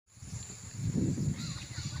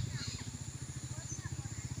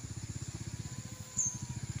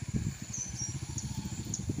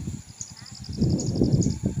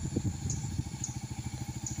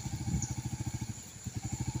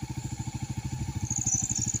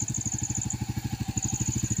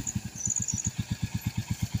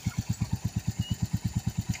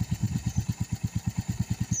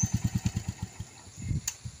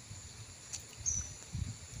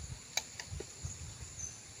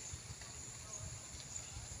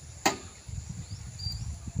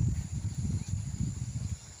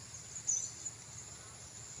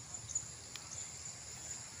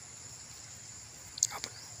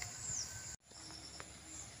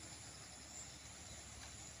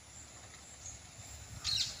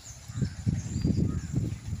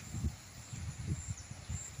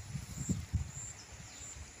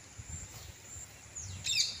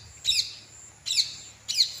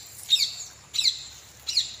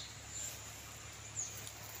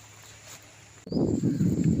Hi,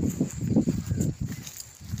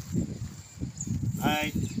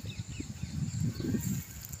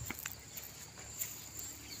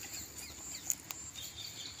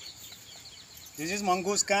 this is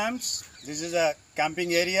Mongoose camps. This is a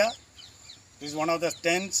camping area. This is one of the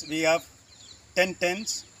tents. We have 10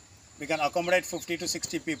 tents. We can accommodate 50 to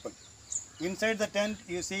 60 people. Inside the tent,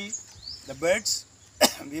 you see the birds.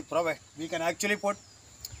 We can actually put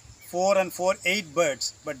 4 and 4, 8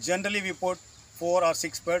 birds, but generally we put 4 or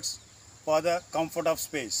 6 birds for the comfort of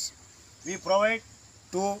space. We provide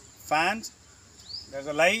 2 fans. There's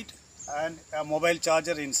a light and a mobile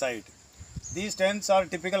charger inside. These tents are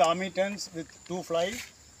typical army tents with 2 fly.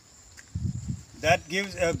 That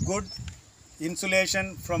gives a good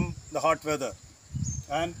insulation from the hot weather,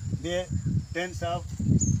 and the tents have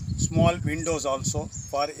small windows also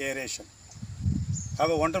for aeration. Have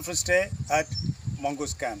a wonderful stay at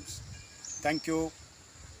Mongoose camps. Thank you.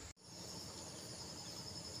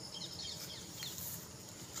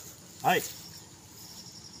 Hi,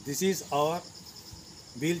 this is our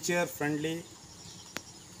wheelchair friendly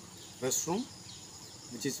restroom,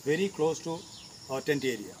 which is very close to our tent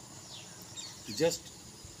area. Just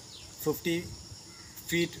 50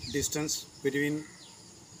 feet distance between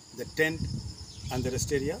the tent and the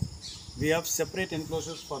rest area. We have separate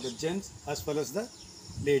enclosures for the gents as well as the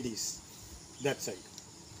ladies that side.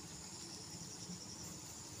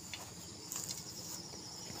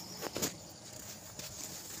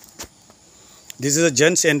 This is a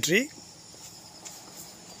gents entry.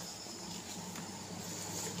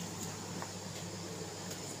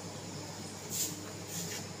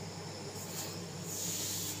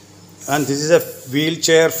 And this is a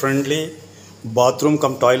wheelchair friendly bathroom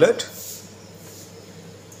cum toilet.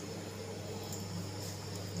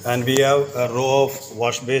 And we have a row of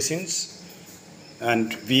wash basins,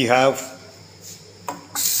 and we have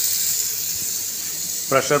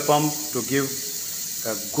pressure pump to give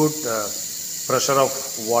a good pressure of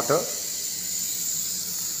water.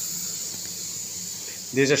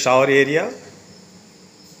 This is a shower area,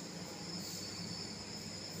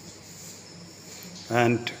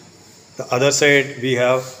 and the other side we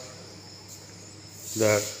have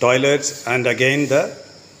the toilets and again the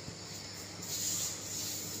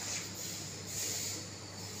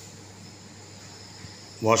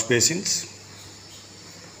wash basins.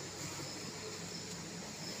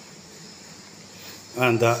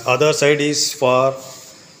 And the other side is for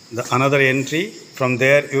the another entry. From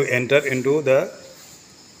there you enter into the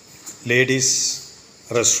ladies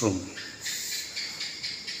restroom.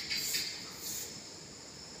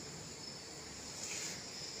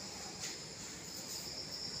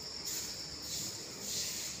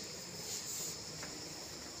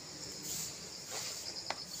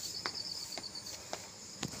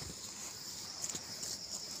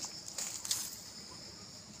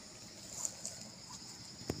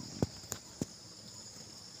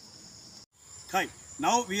 Hi,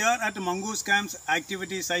 now we are at Mongoose Camp's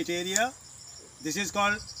activity site area. This is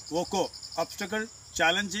called WOCO, Obstacle,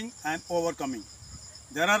 Challenging and Overcoming.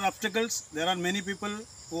 There are obstacles, there are many people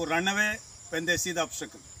who run away when they see the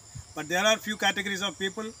obstacle. But there are few categories of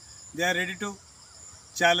people, they are ready to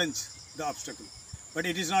challenge the obstacle. But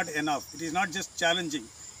it is not enough. It is not just challenging.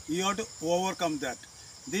 You have to overcome that.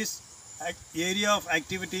 This area of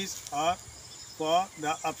activities are for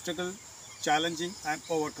the obstacle, challenging and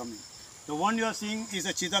overcoming. The one you are seeing is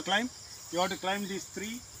a cheetah climb. You have to climb these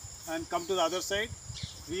 3 and come to the other side.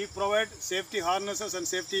 We provide safety harnesses and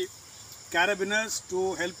safety carabiners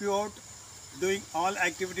to help you out doing all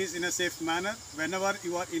activities in a safe manner whenever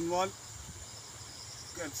you are involved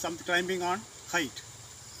some climbing on height.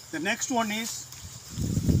 The next one is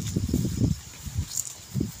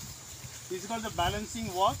called the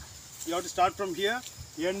balancing walk. You have to start from here,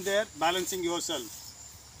 end there, balancing yourself.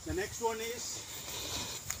 The next one is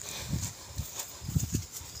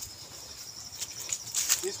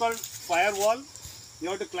called firewall. You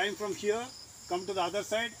have to climb from here, come to the other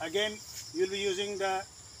side. Again, you will be using the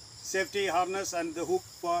safety harness and the hook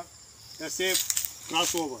for a safe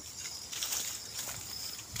crossover.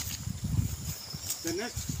 The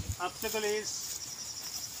next obstacle is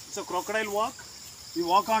it's a crocodile walk. You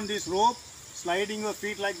walk on this rope, sliding your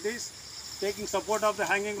feet like this, taking support of the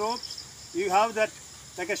hanging ropes. You have that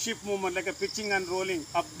like a ship movement, like a pitching and rolling,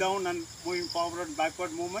 up, down and moving forward,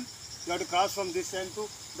 backward movement. You have to cross from this end to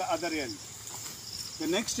the other end. The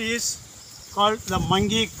next is called the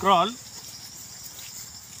monkey crawl.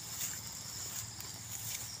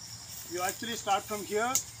 You actually start from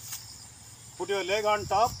here, put your leg on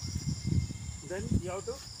top, then you have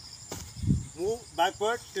to move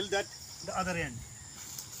backward till the other end.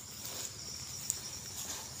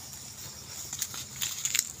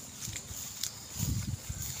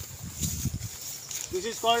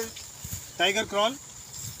 This is called tiger crawl.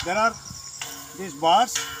 There are these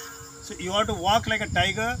bars. So you have to walk like a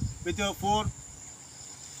tiger with your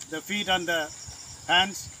the feet and the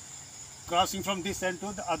hands crossing from this end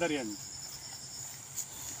to the other end.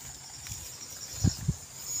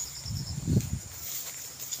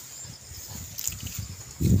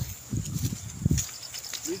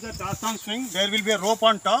 This is the Tarzan swing. There will be a rope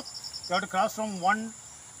on top. You have to cross from one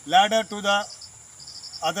ladder to the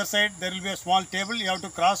other side. There will be a small table. You have to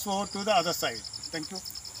cross over to the other side. Thank you.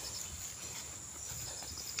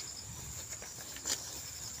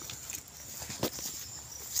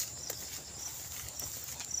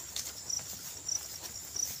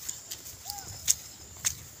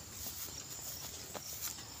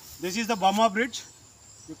 This is the Burma bridge.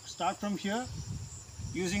 You start from here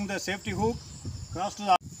using the safety hook, cross to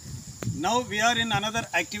the. Now we are in another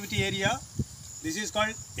activity area. This is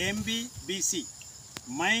called MBBC,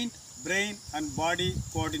 Mind, Brain and Body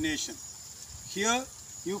Coordination. Here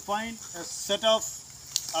you find a set of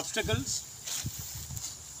obstacles.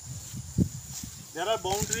 There are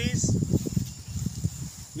boundaries.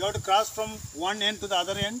 You have to cross from one end to the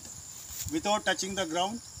other end without touching the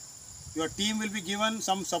ground. Your team will be given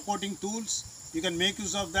some supporting tools. You can make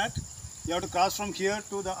use of that. You have to cross from here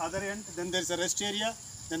to the other end. Then there is a rest area.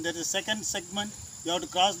 Then there is a second segment. You have to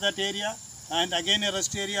cross that area. And again a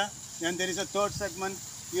rest area. Then there is a third segment.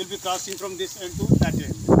 You will be crossing from this end to that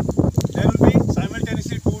end. There will be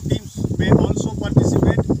simultaneously two teams may also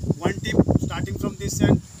participate. One team starting from this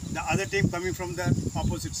end, the other team coming from the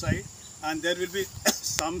opposite side. And there will be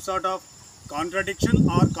some sort of contradiction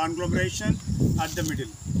or conglomeration at the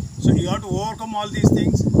middle. So you have to overcome all these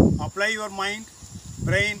things, apply your mind,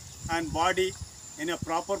 brain and body in a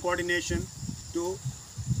proper coordination to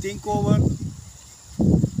think over,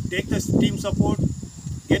 take the team support,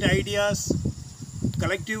 get ideas,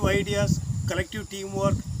 collective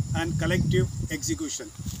teamwork and collective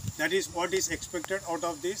execution. That is what is expected out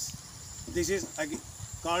of this. This is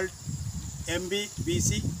called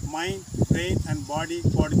MBBC, Mind, Brain and Body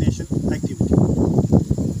Coordination Activity.